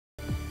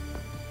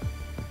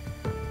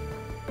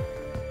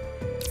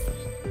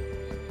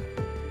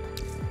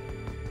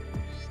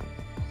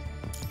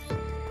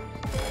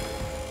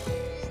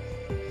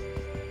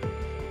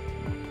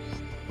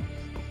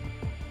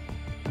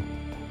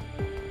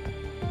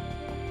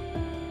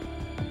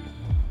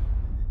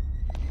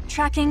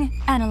Tracking,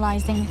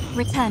 analyzing,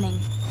 returning.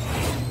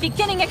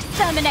 Beginning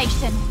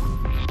extermination.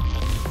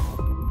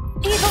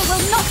 Evil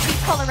will not be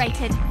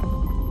tolerated.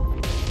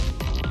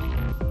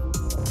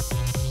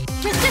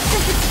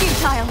 Resistance is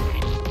futile.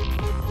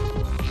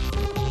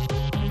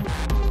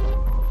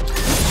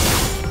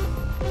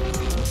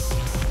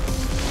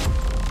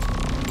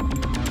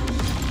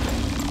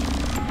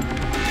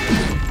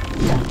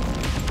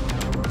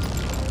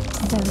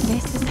 So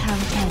this is how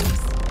it ends.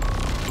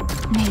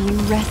 May you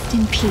rest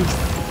in peace.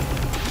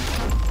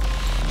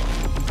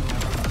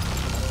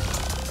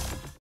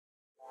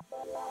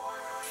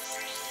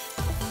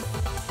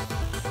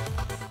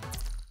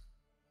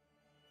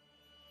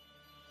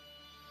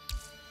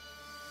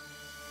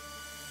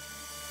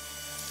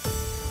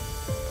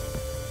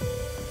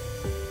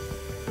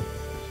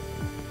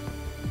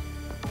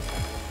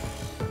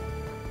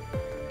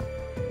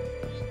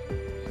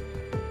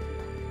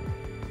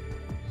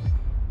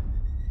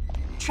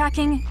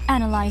 Tracking,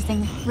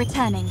 analyzing,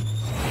 returning.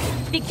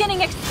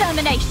 Beginning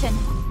extermination.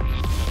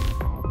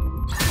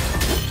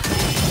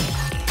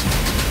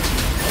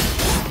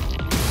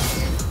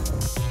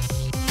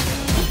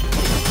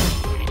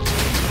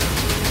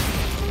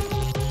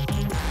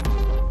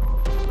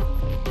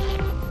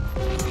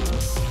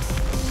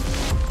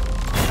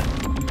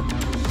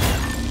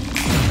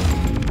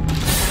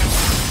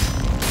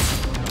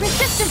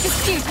 Resistance is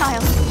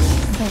futile.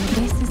 So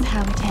this is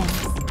how it ends.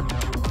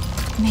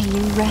 May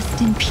you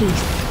rest in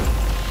peace.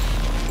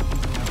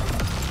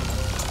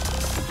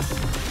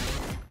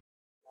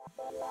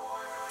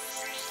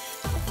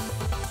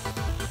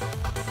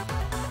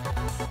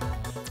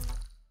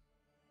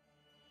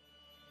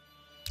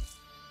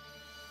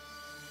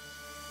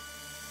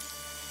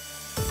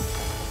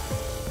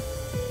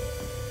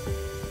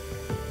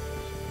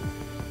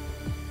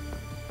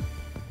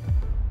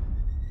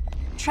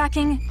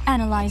 Tracking,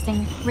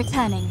 analyzing,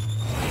 returning.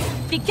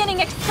 Beginning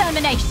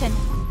extermination.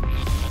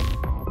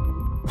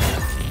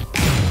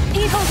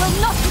 Evil will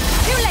not be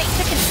too late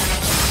to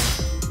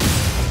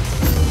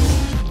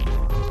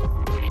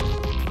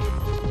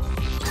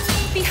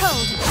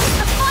behold,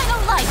 the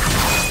final light.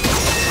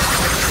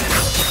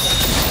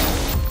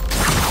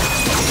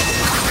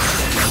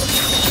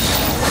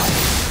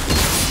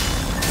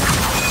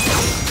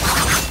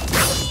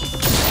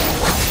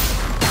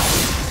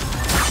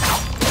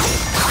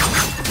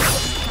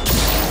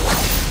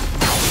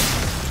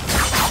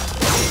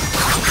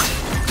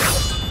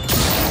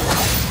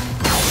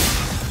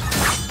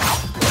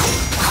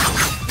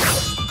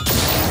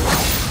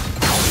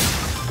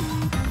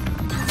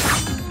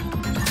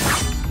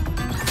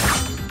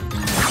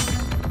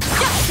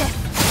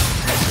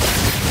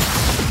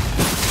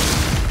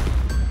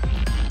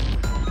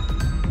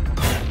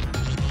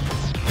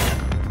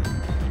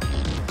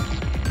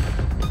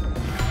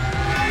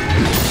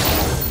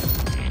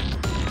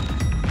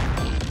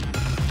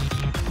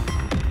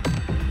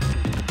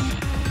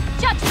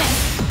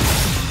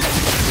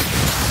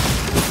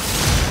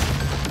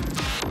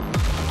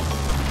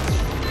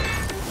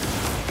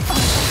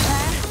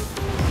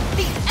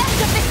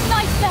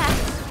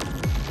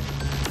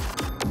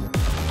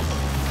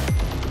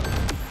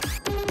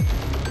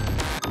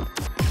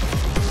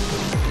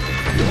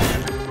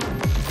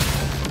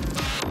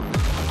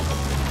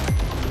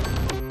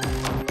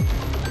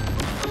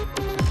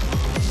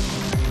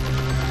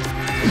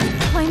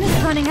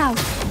 Running out.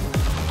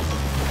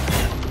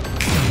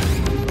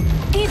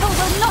 Evil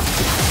will not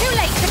be too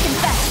late to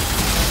confess.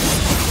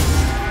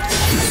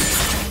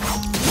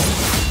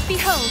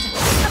 Behold,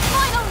 the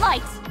final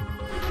light.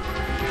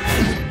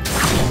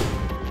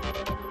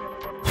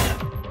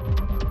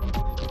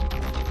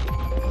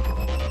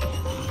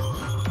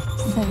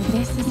 So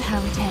this is how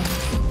it ends.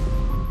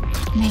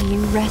 May you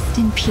rest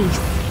in peace.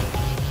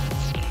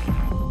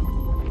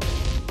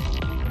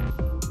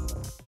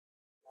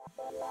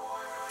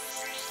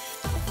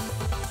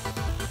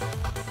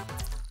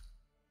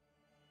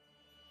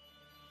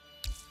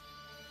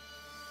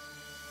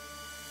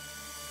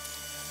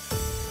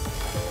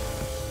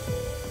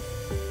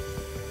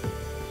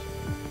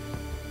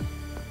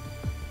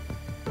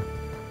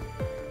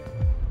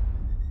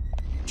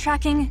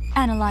 Tracking,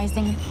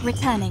 analyzing,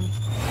 returning.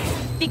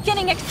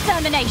 Beginning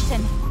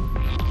extermination.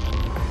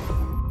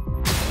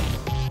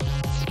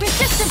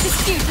 Resistance is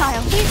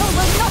futile. Evil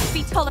will not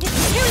be tolerated.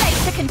 It's too late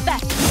to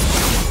confess.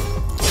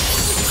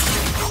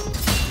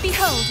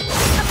 Behold,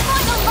 the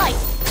final light.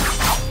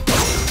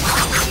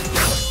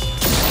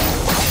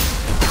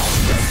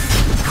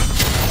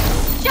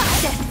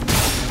 Justice.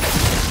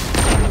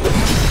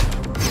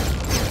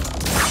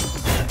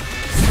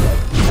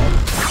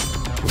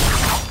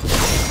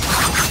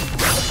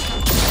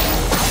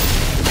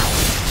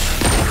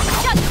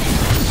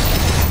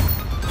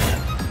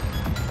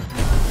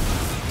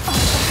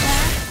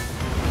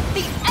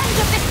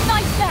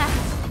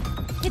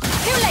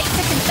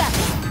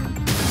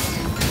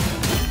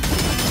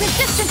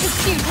 Resistance is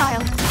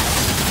futile.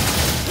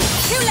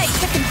 Too late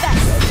to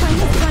confess. Time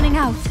is running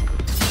out.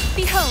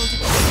 Behold,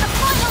 the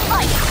final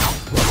light.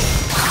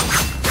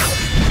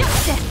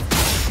 Justice.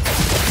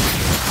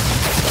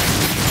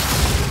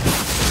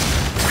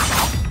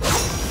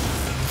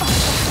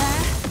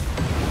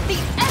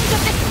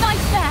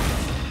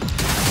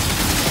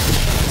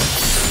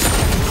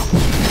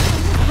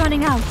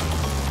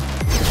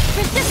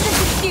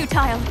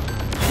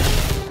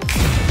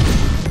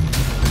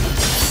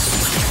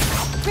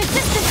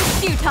 Resistance is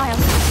futile.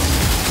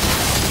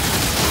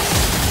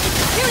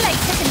 It's too late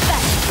to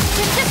confess.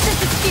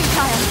 Resistance is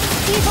futile.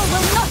 Evil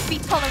will not be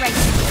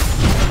tolerated.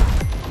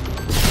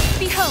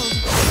 Behold,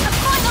 a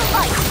final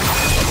light.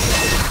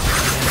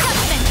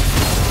 Judgment.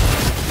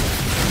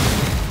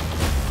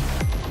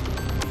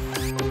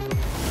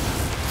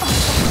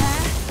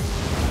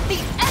 The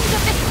end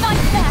of this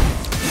nightmare.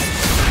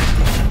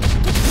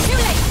 It's too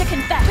late to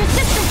confess.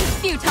 Resistance is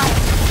futile.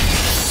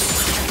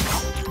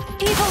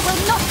 Evil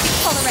will not be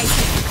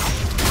tolerated.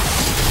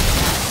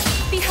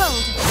 Behold,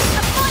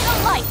 a final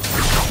light.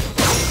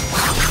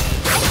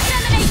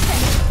 Extermination.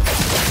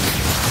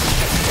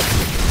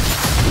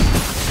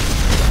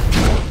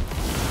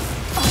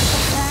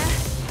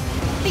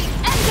 The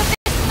end of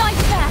this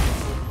nightmare.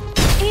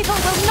 Evil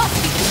will not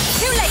be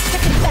too late to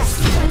confess.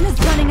 Time is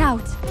running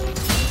out.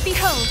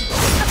 Behold,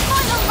 a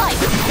final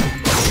light.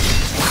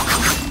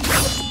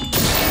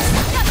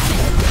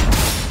 Judgment.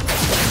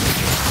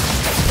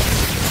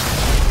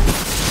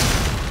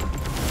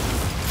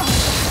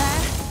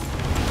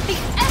 The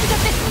end of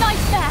this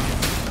nightmare.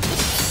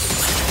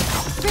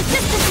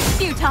 Resistance is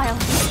futile.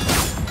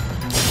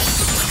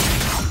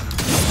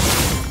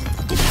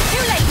 It's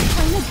too late.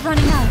 Time is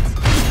running out.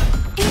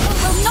 Evil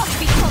will not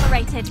be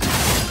tolerated.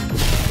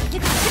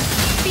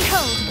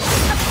 Behold,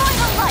 a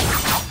final light.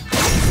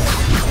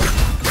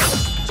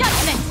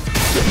 Judgment.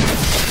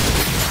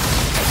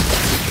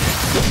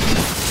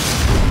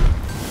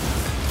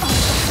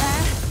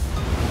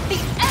 The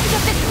end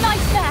of this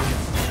nightmare.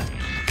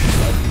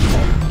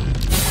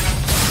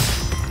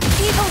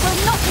 Evil will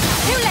not be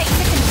too late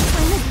to confess.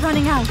 Time is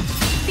running out.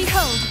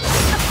 Behold,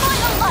 a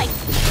final light.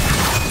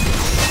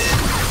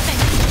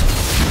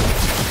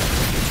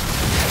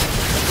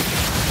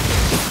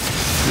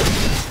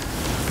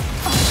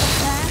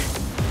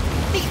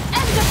 The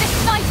end of this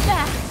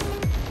nightmare.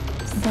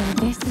 So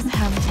this is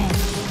how it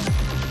ends.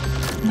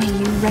 May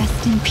you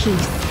rest in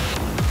peace.